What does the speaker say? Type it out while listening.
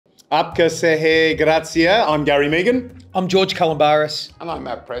Apka sehe Grazia. I'm Gary Mehigan. I'm George Calombaris. And I'm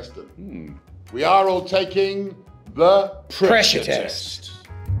Matt Preston. We are all taking the Pressure test.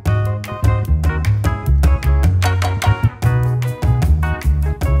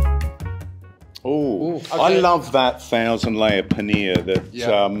 Oh, okay. I love that 1,000-layer paneer that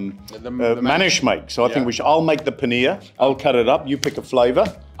Manish makes. So I think I'll make the paneer. I'll cut it up. You pick a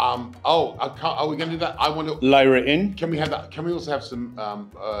flavour. Are we going to do that? I want to Layer it in. Can we have that? Can we also have some?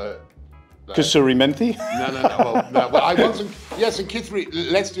 Kasuri menthi. No. Well, I want some. Yeah, some kisri.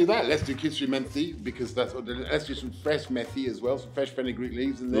 Let's do that. Let's do kisri menthi because that's. Let's do some fresh methi as well. Some fresh fenugreek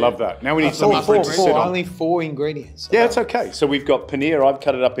leaves in there. Love that. Now we need something for it to sit on. Only 4 ingredients. Yeah, it's okay. So we've got paneer. I've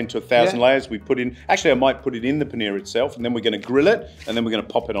cut it up into 1,000 layers. We put in. Actually, I might put it in the paneer itself, and then we're going to grill it, and then we're going to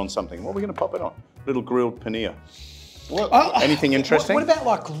pop it on something. What are we going to pop it on? Little grilled paneer. Anything interesting? What about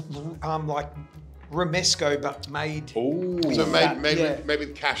like romesco but made? Ooh. So made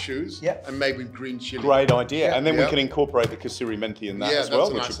with cashews and made with green chili. Great idea. And then we can incorporate the kasuri menthi in that as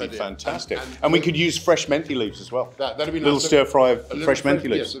well, which would be fantastic. And we could use fresh menthe leaves as well. That'd be nice. Little stir fry of fresh menthe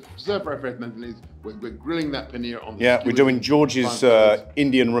leaves. Yes, stir fry fresh menthe leaves. We're grilling that paneer on the Yeah, we're doing George's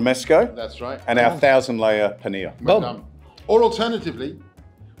Indian romesco. That's right. And our 1,000-layer paneer. Or alternatively,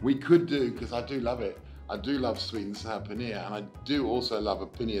 we could do, because I do love it, I do love sweet and sour paneer, and I do also love a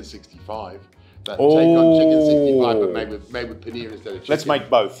paneer 65. That take on chicken 65, but made with paneer instead of chicken. Let's make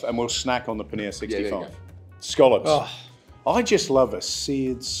both, and we'll snack on the paneer 65. Yeah, Scallops. I just love a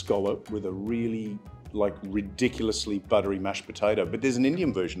seared scallop with a really, ridiculously buttery mashed potato. But there's an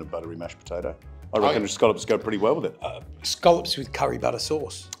Indian version of buttery mashed potato. I reckon scallops go pretty well with it. Scallops with curry butter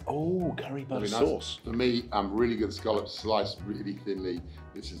sauce. Oh, curry butter sauce. For me, really good scallops sliced really thinly.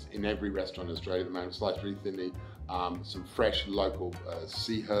 This is in every restaurant in Australia at the moment, sliced really thinly. Some fresh local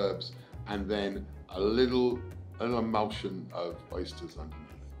sea herbs, and then a little emulsion of oysters underneath.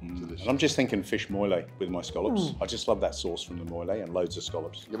 And I'm just thinking fish moile with my scallops. I just love that sauce from the moile and loads of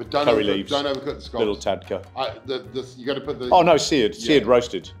scallops. Yeah, but curry leaves. Don't overcook the scallops. Little tadka. You got to put the. Oh no, seared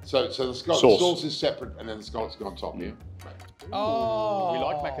roasted. So the sauce is separate, and then the scallops go on top. Yeah. Oh, we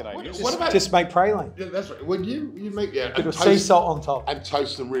like macadamia. What about just make praline? Yeah, that's right. When you make bit of sea salt on top and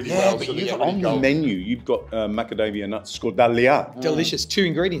toast them really well. But so on the menu, you've got macadamia nuts scordalia. Delicious. 2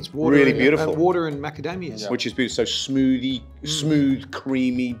 ingredients. Water really beautiful. Water and macadamias. Which is beautiful. So smooth,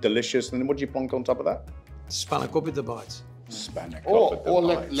 creamy, delicious. And then what do you plonk on top of that? Spanakopita bites. Let's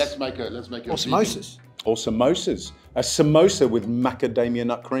make a samosas. Or samosas. A samosa with macadamia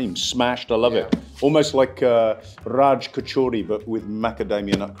nut cream, smashed. I love it. Almost like Raj Kachori, but with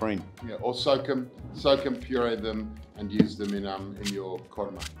macadamia nut cream. Yeah. Or soak them, puree them, and use them in your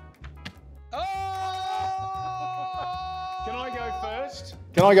korma. Can I go first?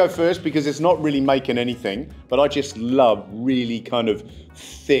 Can I go first? Because it's not really making anything, but I just love really kind of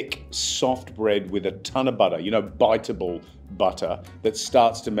thick, soft bread with a ton of butter, biteable butter that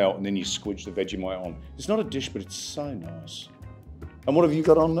starts to melt, and then you squidge the Vegemite on. It's not a dish, but it's so nice. And what have you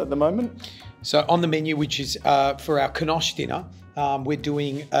got on at the moment? So on the menu, which is for our conoisseurs dinner, we're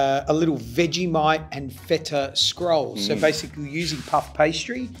doing a little Vegemite and feta scroll. So basically using puff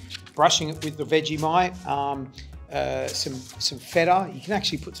pastry, brushing it with the Vegemite, some feta. You can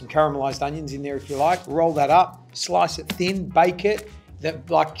actually put some caramelized onions in there if you like. Roll that up, slice it thin, bake it.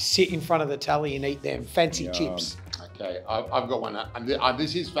 That sit in front of the telly and eat them. Fancy chips. Okay, I've got one, and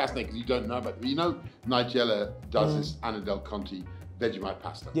this is fascinating because you don't know about. Nigella does this Anna Del Conte Vegemite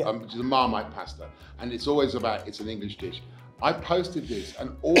pasta, which is a Marmite pasta, and it's always it's an English dish. I posted this,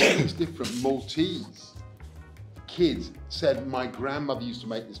 and all these different Maltese kids said my grandmother used to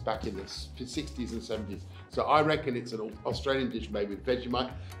make this back in the 60s and 70s. So I reckon it's an Australian dish made with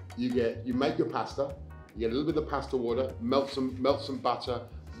Vegemite. You make your pasta, you get a little bit of pasta water, melt some butter,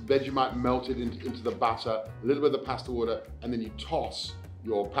 Vegemite melted into the butter, a little bit of the pasta water, and then you toss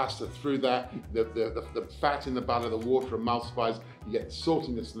your pasta through that. The fat in the butter, the water emulsifies, you get the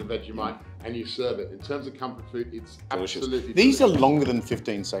saltiness in the Vegemite, and you serve it. In terms of comfort food, it's absolutely These delicious. are longer than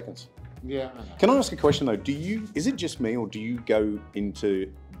 15 seconds. Yeah. Can I ask a question though? is it just me, or do you go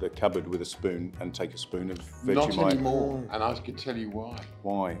into the cupboard with a spoon and take a spoon of Vegemite? Not anymore, and I can tell you why.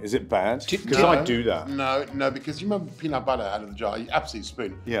 Why? Is it bad? Because I do that. No, because you remember peanut butter out of the jar, you absolutely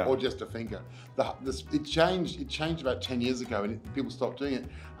spoon, or just a finger. It changed about 10 years ago, and people stopped doing it.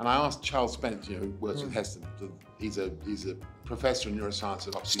 And I asked Charles Spence, who works with Heston, he's a professor in neuroscience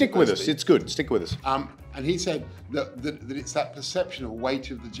at Oxford Stick with us, it's good, stick with us. And he said that it's that perception of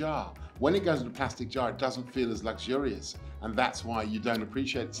weight of the jar. When it goes in a plastic jar, it doesn't feel as luxurious, and that's why you don't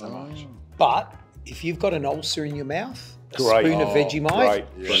appreciate it so much. But if you've got an ulcer in your mouth, a spoon of Vegemite.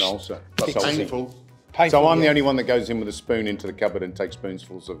 Great for an ulcer. But painful. Painful, So I'm the yeah. only one that goes in with a spoon into the cupboard and takes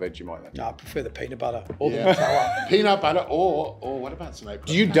spoonfuls of Vegemite then. No, I prefer the peanut butter or the Nutella. Peanut butter or what about some apricot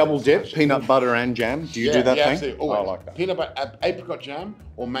Do you jam? double dip peanut butter and jam? Do you do that thing? Absolutely. Always. I like that. Peanut butter, apricot jam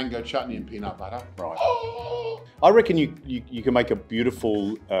or mango chutney and peanut butter. Right. Oh! I reckon you can make a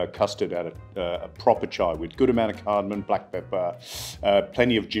beautiful custard out of a proper chai with good amount of cardamom, black pepper,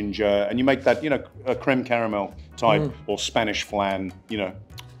 plenty of ginger, and you make that, a creme caramel type or Spanish flan,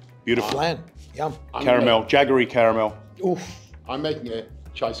 beautiful. Flan, yum. Caramel, jaggery caramel. Oof. I'm making a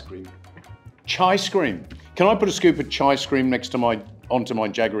chai scream. Chai scream. Can I put a scoop of chai scream onto my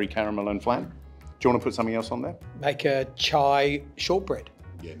jaggery caramel and flan? Do you want to put something else on there? Make a chai shortbread.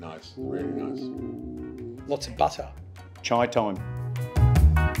 Yeah, nice. Really nice. Lots of butter. Chai time.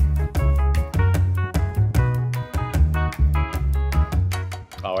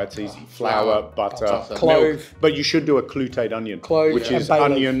 Oh, that's easy. Flour, butter, Clove. milk. But you should do a clouted onion, Clove which and is bay leaf.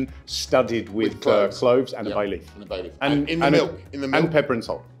 onion studded with cloves and a bay leaf. And a bay leaf. And in the milk. And pepper and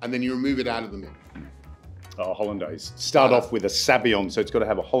salt. And then you remove it out of the milk. Oh, hollandaise. Start off with a sabayon, so it's got to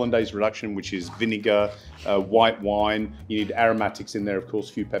have a hollandaise reduction, which is vinegar, white wine. You need aromatics in there, of course,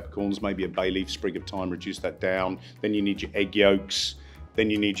 a few peppercorns, maybe a bay leaf, sprig of thyme, reduce that down. Then you need your egg yolks, then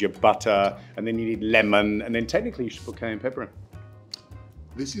you need your butter, and then you need lemon, and then technically you should put cayenne pepper in.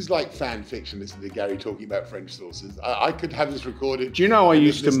 This is like fan fiction, listening to Gary talking about French sauces. I could have this recorded. Do you know I and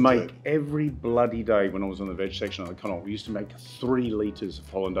used to listen make it. every bloody day when I was on the veg section of the Connaught, we used to make 3 litres of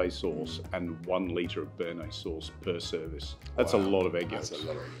hollandaise sauce and 1 litre of béarnaise sauce per service. That's a lot of egg yolks. That's a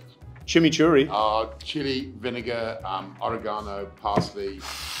lot of eggs. Chimichurri. Chili, vinegar, oregano, parsley,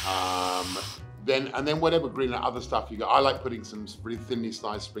 then whatever green and other stuff you got. I like putting some really thinly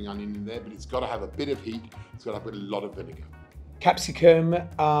sliced spring onion in there, but it's got to have a bit of heat. It's got to have a lot of vinegar. Capsicum,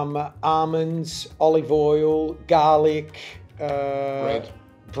 almonds, olive oil, garlic, bread.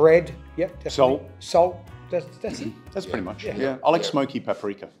 Yep, definitely. Salt. That's it. That's pretty much. Yeah. Yeah. I like smoky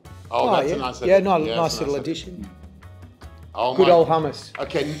paprika. Oh, that's yeah. a nice Yeah, idea. nice that's a little nice addition. idea. Oh, Good my- old hummus.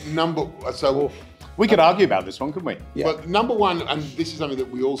 Okay, so We could argue about this one, couldn't we? Yeah. But number one, and this is something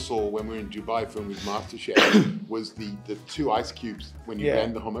that we all saw when we were in Dubai filming with MasterChef, was the 2 ice cubes when you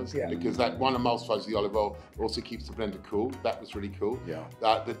blend the hummus, because that one emulsifies the olive oil, also keeps the blender cool. That was really cool. Yeah.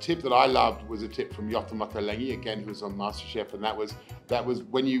 The tip that I loved was a tip from Yotta Makalengi, again, who was on MasterChef, and that was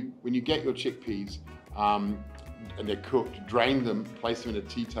when you get your chickpeas and they're cooked, drain them, place them in a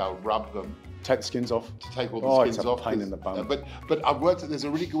tea towel, rub them. Take the skins off. To take all the skins it's a off. pain in the bum. But I've worked out there's a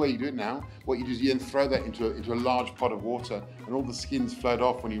really good way you do it now. What you do is you then throw that into a large pot of water, and all the skins float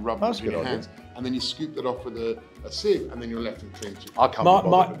off when you rub them between your hands, and then you scoop that off with a sieve, and then you're left with clean chicken. I can't be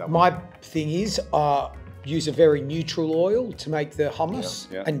bothered with that one. My thing is use a very neutral oil to make the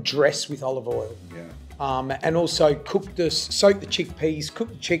hummus and dress with olive oil. Yeah. And also soak the chickpeas, cook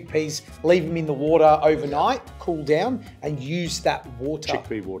the chickpeas, leave them in the water overnight, cool down, and use that water.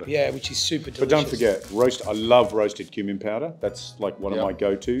 Chickpea water. Yeah, which is super delicious. But don't forget, I love roasted cumin powder. That's like one of my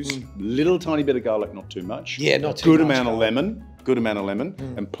go-tos. Little tiny bit of garlic, not too much. Yeah, not too Good much amount of garlic.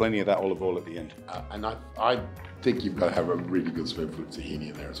 lemon, and plenty of that olive oil at the end. And I think you've got to have a really good spoonful of tahini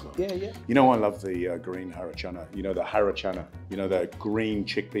in there as well. Yeah, yeah. You know, I love the green harachana. You know, the harachana. You know, the green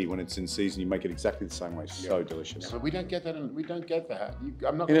chickpea when it's in season. You make it exactly the same way. So delicious. But we don't get that.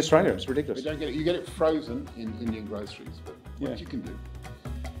 I'm not In Australia, it's ridiculous. We don't get it. You get it frozen in Indian groceries, but what you can do.